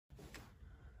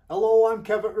Hello, I'm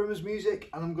Kev Atherton Music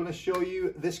and I'm going to show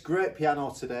you this great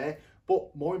piano today,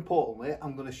 but more importantly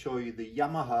I'm going to show you the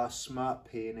Yamaha Smart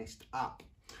Pianist app.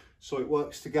 So it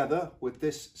works together with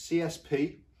this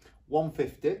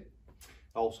CSP150, it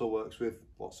also works with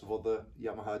lots of other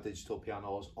Yamaha digital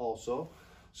pianos also.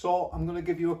 So I'm going to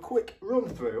give you a quick run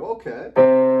through, okay?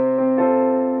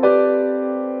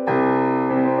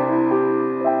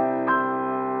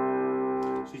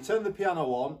 So you turn the piano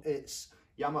on, it's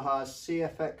Yamaha's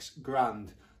CFX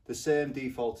Grand, the same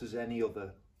default as any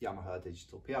other Yamaha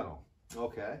digital piano.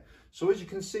 Okay, so as you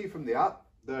can see from the app,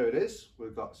 there it is,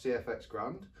 we've got CFX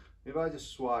Grand. If I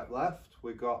just swipe left,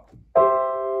 we've got a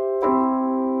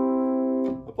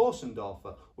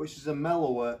Bosendorfer, which is a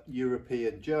mellower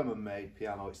European German-made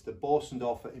piano. It's the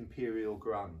Bosendorfer Imperial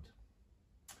Grand.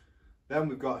 Then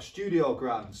we've got a Studio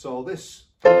Grand, so this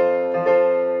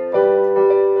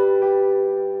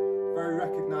very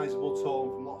recognisable tone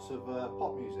from lots of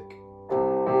pop music.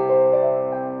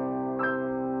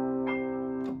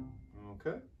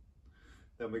 Okay,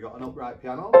 then we got an upright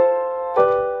piano,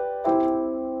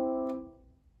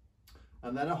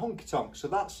 and then a honky tonk. So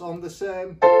that's on the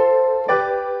same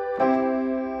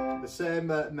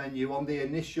menu, on the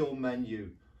initial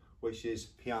menu, which is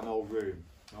piano room.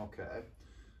 Okay,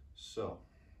 so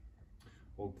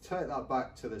we'll take that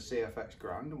back to the CFX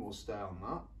Grand and we'll stay on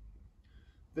that.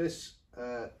 This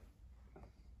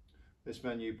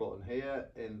menu button here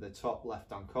in the top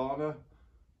left hand corner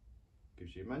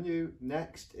gives you a menu.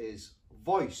 Next is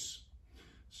voice.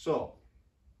 So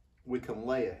we can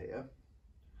layer here.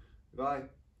 If I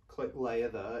click layer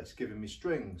there, it's giving me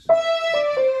strings.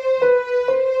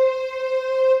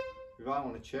 If I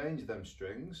want to change them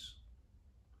strings,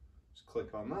 just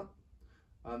click on that.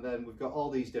 And then we've got all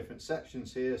these different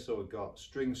sections here. So we've got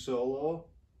string solo,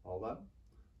 all them,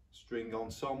 string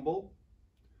ensemble,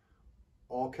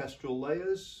 orchestral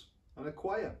layers, and a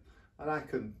choir. And I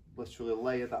can literally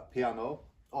layer that piano,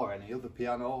 or any other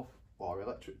piano, or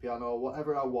electric piano,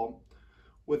 whatever I want,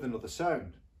 with another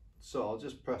sound. So I'll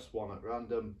just press one at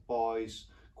random. Boys,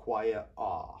 choir,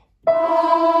 R.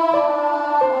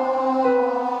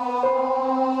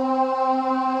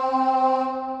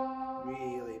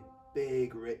 Really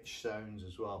big, rich sounds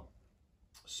as well.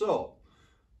 So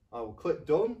I will click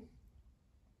done,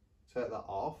 take that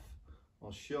off.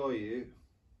 I'll show you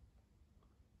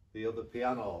the other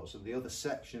pianos and the other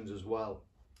sections as well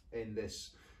in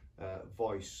this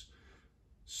voice.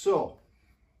 So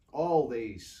all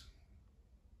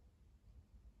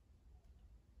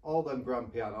them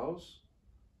grand pianos,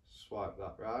 swipe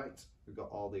that right. We've got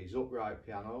all these upright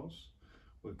pianos.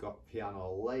 We've got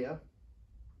piano layer.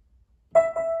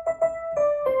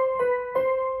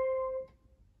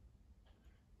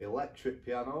 Electric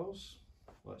pianos.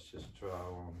 Let's just try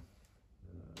one.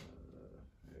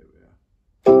 Here we are.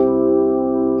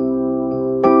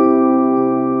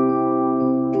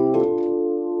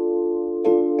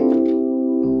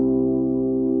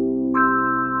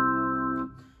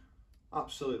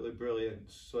 Absolutely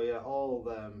brilliant. So yeah, all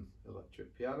them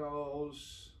electric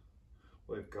pianos.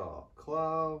 We've got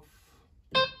clav.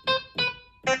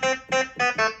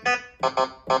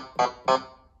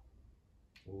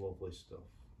 Lovely stuff.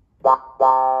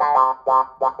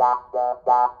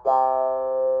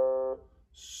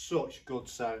 Such good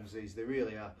sounds these, they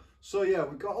really are. So yeah,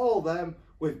 we've got all them.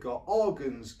 We've got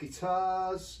organs,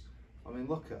 guitars. I mean,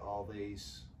 look at all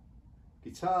these.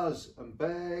 Guitars and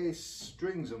bass,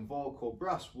 strings and vocal,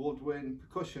 brass, woodwind,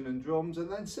 percussion and drums,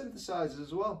 and then synthesizers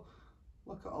as well.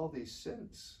 Look at all these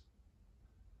synths.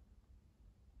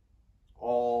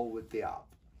 All with the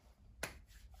app.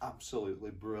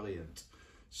 Absolutely brilliant.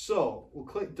 So we'll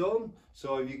click done.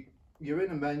 So if you're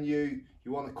in a menu,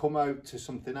 you want to come out to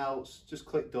something else, just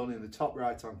click done in the top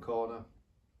right hand corner.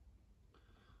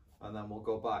 And then we'll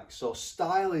go back. So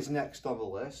style is next on the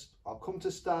list. I'll come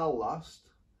to style last.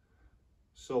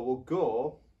 So we'll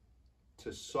go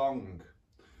to song.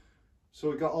 So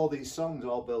we've got all these songs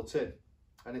all built in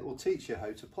and it will teach you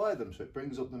how to play them. So it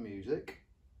brings up the music.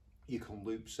 You can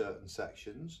loop certain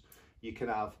sections. You can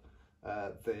have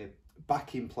the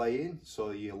backing playing, so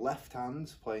your left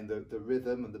hand playing the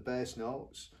rhythm and the bass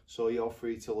notes. So you're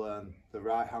free to learn the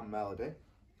right hand melody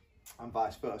and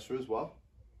vice versa as well.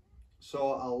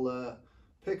 So I'll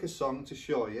pick a song to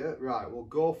show you. Right, we'll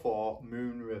go for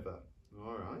Moon River.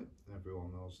 All right,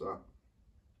 everyone knows that.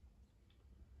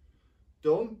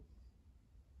 Done.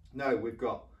 Now we've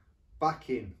got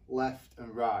backing left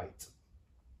and right.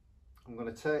 I'm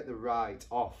going to take the right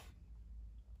off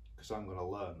because I'm going to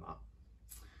learn that.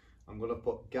 I'm going to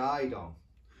put guide on.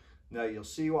 Now you'll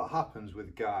see what happens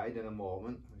with guide in a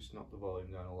moment. Let's knock the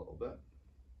volume down a little bit.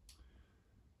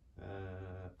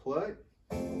 play.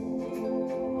 Okay.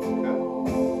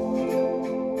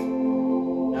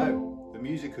 Now, the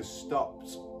music has stopped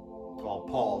or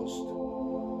paused,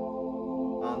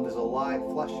 and there's a light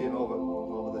flashing over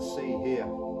the sea here.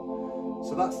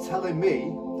 So that's telling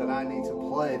me that I need to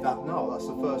play that note. That's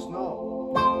the first note.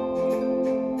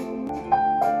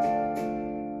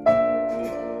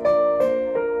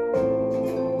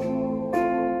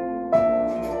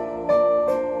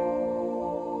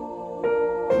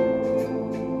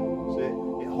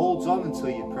 Holds on until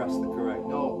you press the correct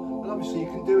note, and obviously you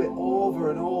can do it over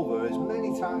and over as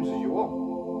many times as you want.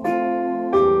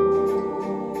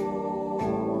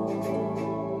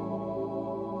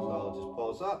 So I'll just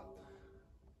pause that.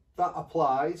 That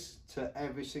applies to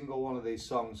every single one of these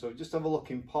songs. So just have a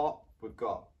look in pop. We've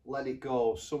got Let It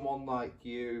Go, Someone Like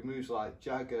You, Moves Like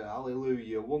Jagger,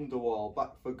 Hallelujah, Wonderwall,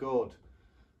 Back for Good,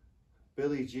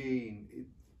 Billie Jean.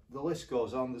 The list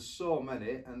goes on. There's so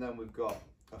many. And then we've got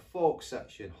a folk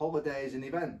section, holidays and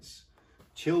events,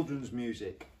 children's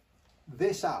music.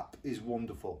 This app is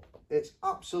wonderful. It's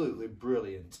absolutely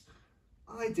brilliant.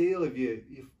 Ideal if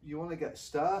you want to get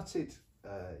started.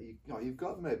 You've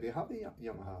got maybe have a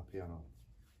Yamaha piano,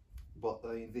 but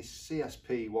this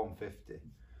CSP150,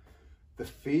 the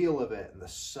feel of it and the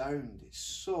sound is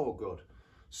so good.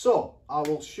 So I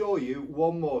will show you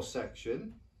one more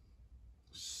section,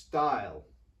 style.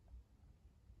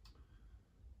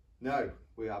 Now,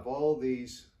 we have all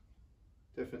these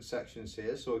different sections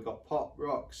here. So we've got pop,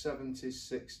 rock,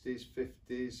 70s, 60s,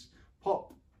 50s,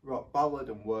 pop, rock, ballad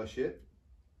and worship.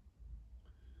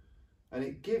 And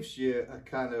it gives you a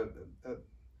kind of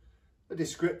a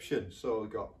description. So we've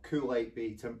got cool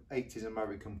 8-beat, 80s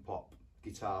American pop,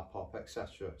 guitar pop,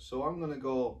 etc. So I'm going to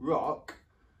go rock,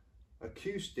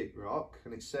 acoustic rock,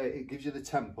 and it gives you the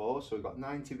tempo. So we've got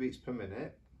 90 beats per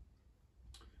minute.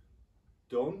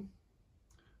 Done.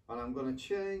 And I'm going to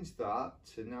change that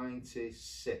to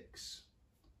 96.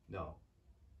 No,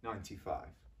 95.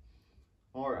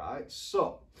 All right,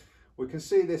 so we can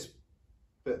see this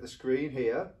bit of the screen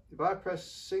here. If I press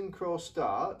synchro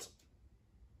start,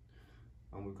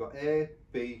 and we've got A,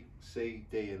 B, C,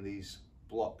 D in these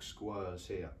block squares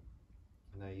here.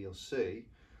 Now you'll see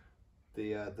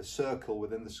the circle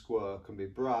within the square can be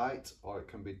bright or it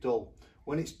can be dull.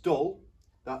 When it's dull,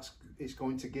 it's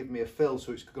going to give me a fill,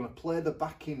 so it's going to play the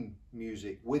backing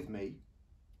music with me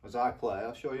as I play.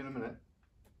 I'll show you in a minute.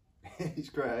 It's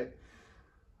great.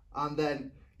 And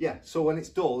then, yeah, so when it's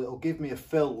dull, it'll give me a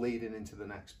fill leading into the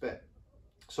next bit.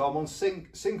 So I'm on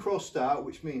synchro start,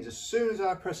 which means as soon as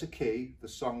I press a key, the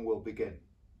song will begin.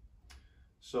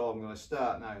 So I'm going to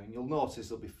start now, and you'll notice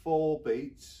there'll be 4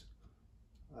 beats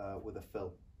with a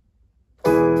fill.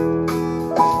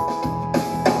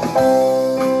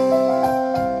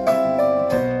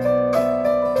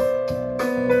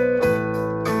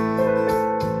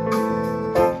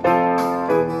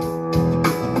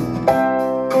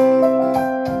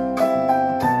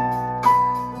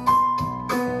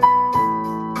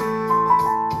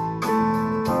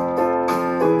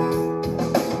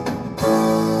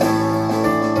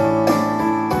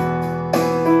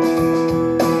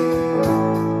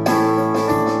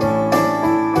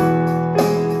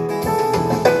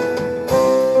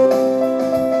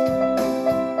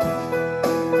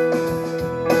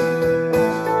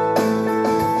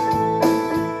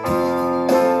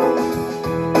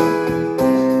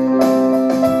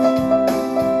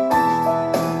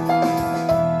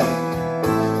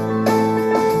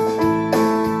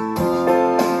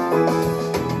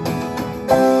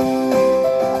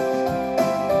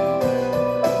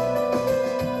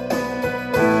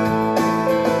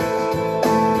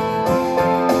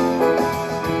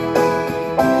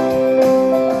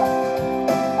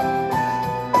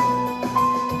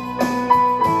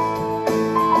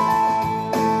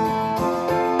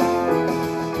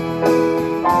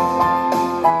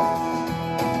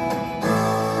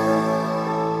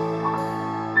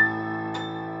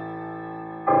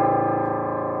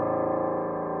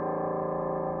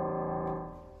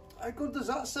 How good does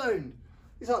that sound?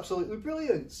 It's absolutely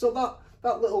brilliant. So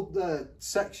that little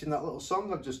section, that little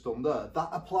song I've just done there, that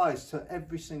applies to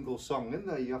every single song in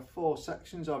there. You have 4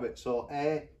 sections of it. So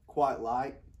A, quite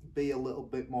light, B, a little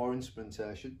bit more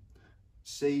instrumentation,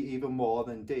 C, even more,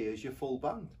 then D is your full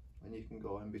band, and you can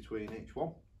go in between each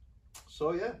one.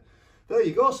 So yeah, there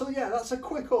you go. So yeah, that's a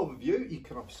quick overview. You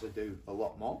can obviously do a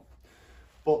lot more,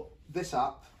 but this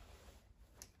app,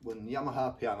 when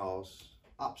Yamaha pianos,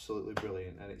 absolutely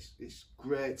brilliant, and it's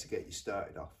great to get you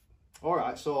started off. All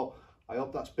right, so I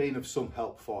hope that's been of some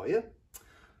help for you.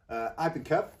 I've been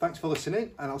Kev, thanks for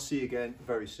listening, and I'll see you again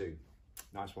very soon.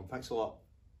 Nice one, thanks a lot.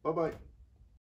 Bye bye.